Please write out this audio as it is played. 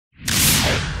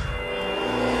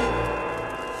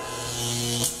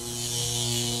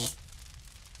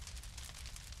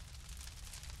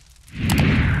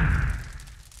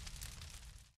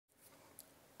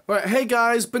Right, hey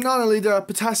guys, Banana Leader,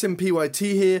 Potassium PYT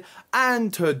here,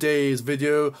 and today's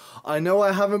video, I know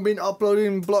I haven't been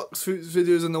uploading bloxfruits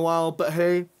videos in a while, but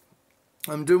hey,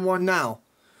 I'm doing one now.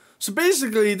 So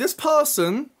basically, this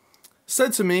person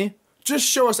said to me, just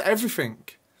show us everything.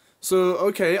 So,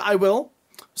 okay, I will.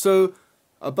 So,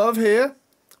 above here,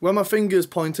 where my finger is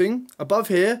pointing, above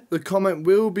here, the comment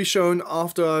will be shown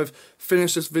after I've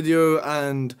finished this video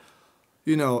and,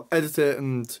 edit it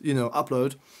and,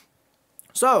 upload.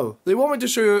 So, they want me to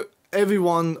show every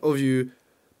one of you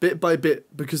bit by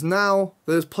bit because now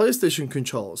there's PlayStation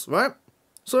controls, right?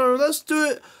 So, let's do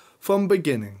it from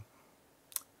beginning.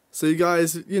 So you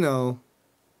guys,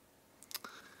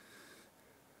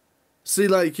 see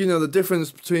the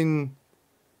difference between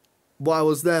what I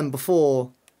was then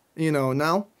before,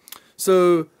 now.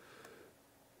 So,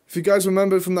 if you guys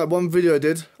remember from that one video I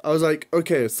did, I was like,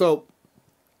 okay, so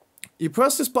you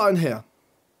press this button here,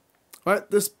 right?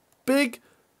 This big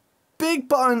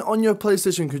button on your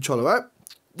PlayStation controller, right?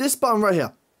 This button right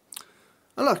here.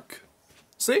 And look,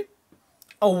 see?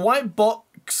 A white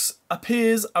box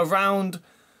appears around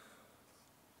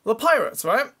the pirates,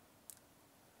 right?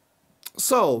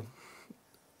 So,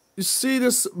 you see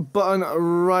this button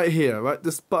right here, right?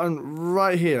 This button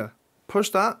right here. Push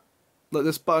that. Like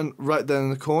this button right there in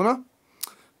the corner.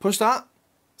 Push that.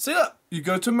 See that? You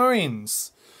go to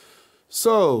Marines.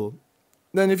 So,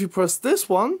 then if you press this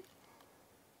one,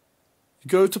 you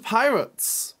go to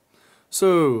Pirates.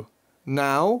 So,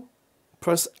 now,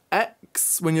 press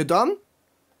X when you're done.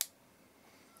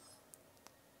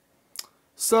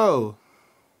 So,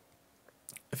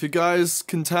 if you guys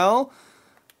can tell,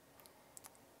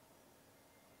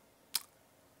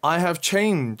 I have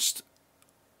changed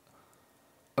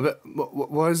a bit.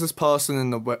 Why is this person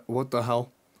in the what the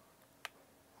hell?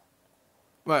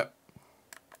 Right.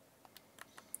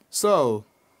 So,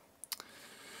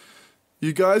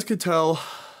 you guys could tell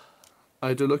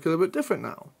I do look a little bit different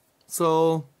now.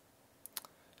 So,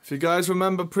 if you guys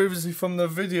remember previously from the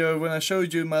video when I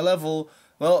showed you my level,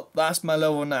 well, that's my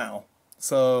level now.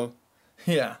 So,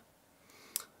 yeah.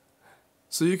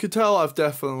 So you could tell I've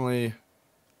definitely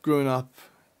grown up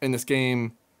in this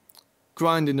game,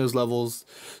 grinding those levels,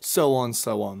 so on,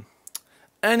 so on.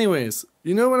 Anyways,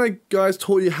 when I guys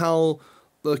taught you how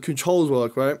the controls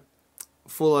work, right?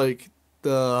 For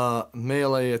the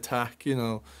melee attack,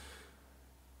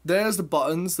 there's the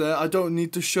buttons there. I don't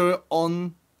need to show it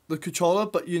on the controller,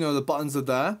 but the buttons are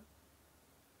there.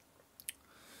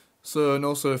 So, and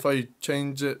also if I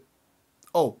change it,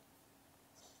 oh,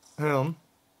 hang on.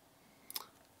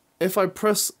 If I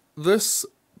press this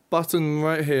button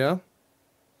right here,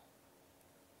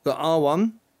 the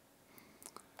R1,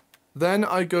 then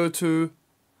I go to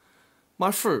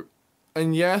my fruit.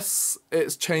 And yes,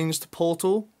 it's changed to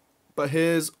Portal, but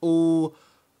here's all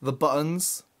the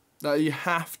buttons that you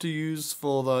have to use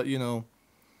for the,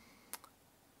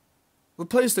 the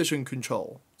PlayStation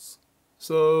controls.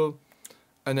 So,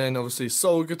 and then obviously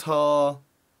Soul Guitar,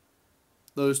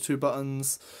 those two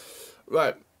buttons.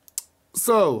 Right.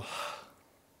 So,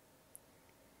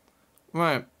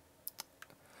 right.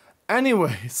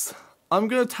 Anyways, I'm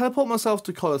going to teleport myself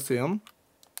to Colosseum.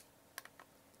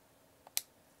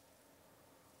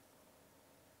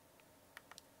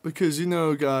 Because,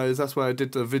 guys, that's where I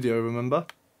did the video, remember?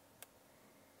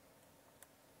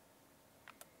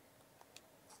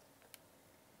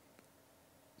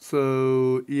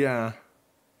 So, yeah.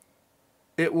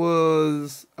 It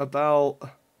was about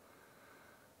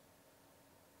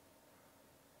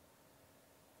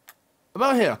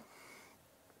here,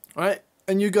 right?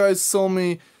 And you guys saw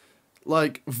me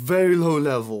very low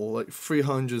level,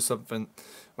 300 something,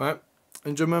 right?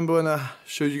 And do you remember when I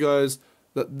showed you guys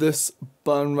that this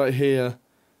button right here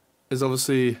is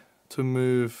obviously to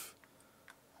move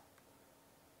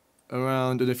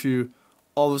around, and if you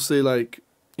obviously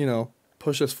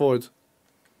push this forward,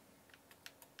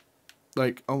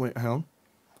 oh wait, hang on,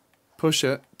 push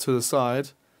it to the side,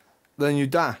 then you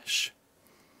dash.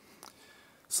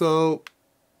 So,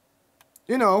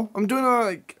 I'm doing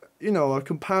a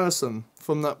comparison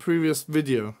from that previous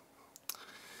video.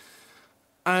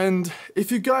 And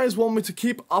if you guys want me to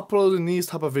keep uploading these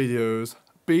type of videos,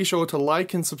 be sure to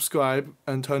like and subscribe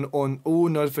and turn on all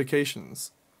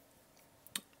notifications.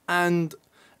 And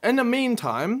in the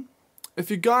meantime,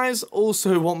 if you guys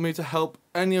also want me to help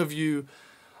any of you,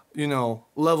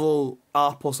 level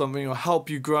up or something, or help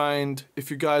you grind, if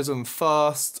you guys are in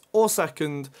first or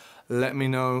second, let me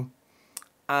know.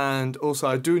 And also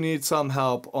I do need some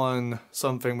help on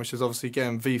something, which is obviously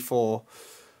getting V4.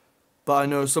 But I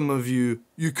know some of you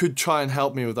could try and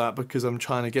help me with that because I'm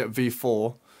trying to get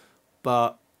V4.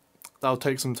 But that'll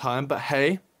take some time. But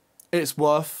hey, it's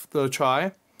worth the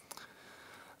try.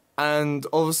 And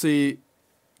obviously,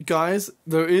 guys,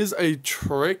 there is a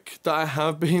trick that I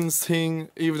have been seeing,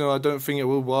 even though I don't think it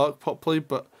will work properly,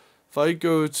 but if I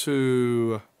go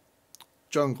to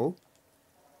jungle,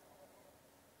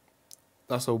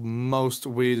 that's the most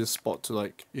weirdest spot to,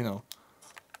 like, you know,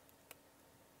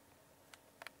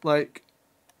 like,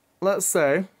 let's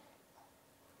say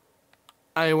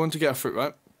I want to get a fruit,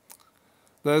 right?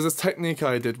 There's this technique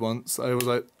I did once. I was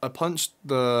like, I punched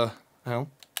the,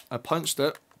 I punched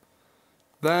it,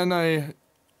 then I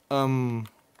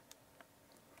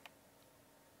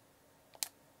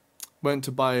went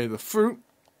to buy the fruit,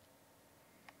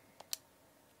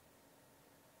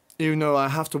 even though I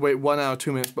have to wait 1 hour,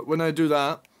 2 minutes, but when I do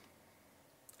that,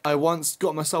 I once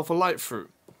got myself a light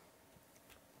fruit.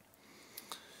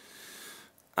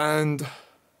 And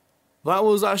that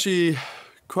was actually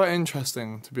quite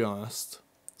interesting, to be honest.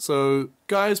 So,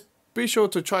 guys, be sure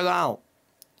to try that out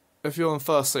if you're on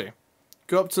first sea.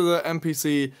 Go up to the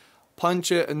NPC,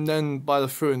 punch it, and then buy the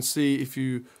fruit and see if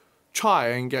you try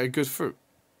and get a good fruit.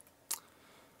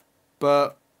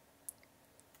 But,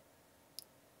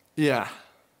 yeah.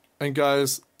 And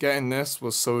guys, getting this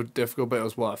was so difficult, but it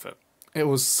was worth it. It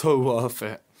was so worth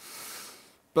it.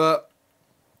 But,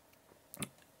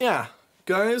 yeah.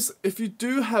 Guys, if you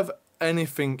do have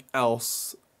anything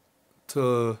else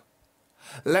to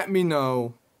let me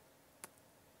know,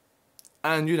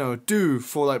 and, you know, do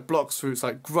for like bloxfruits,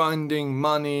 like grinding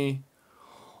money,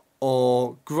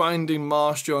 or grinding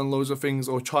mastery on loads of things,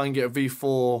 or try and get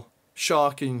V4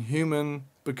 shark in human,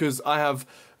 because I have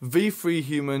V3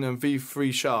 human and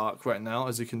V3 shark right now,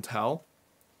 as you can tell.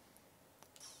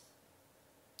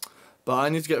 But I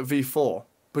need to get V4,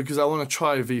 because I want to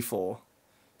try V4.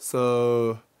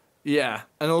 So, yeah.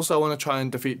 And also I want to try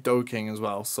and defeat Doking as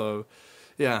well, so,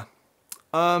 yeah.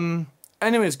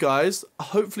 Anyways, guys,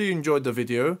 hopefully you enjoyed the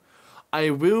video. I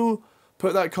will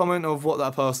put that comment of what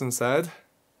that person said,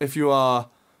 if you are,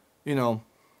 you know,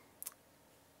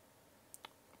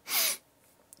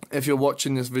 if you're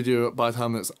watching this video by the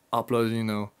time it's uploaded, you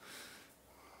know.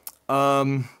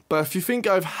 But if you think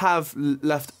I have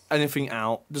left anything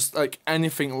out, just like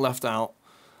anything left out,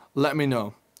 let me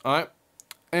know, alright?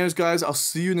 Anyways, guys, I'll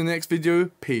see you in the next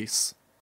video. Peace.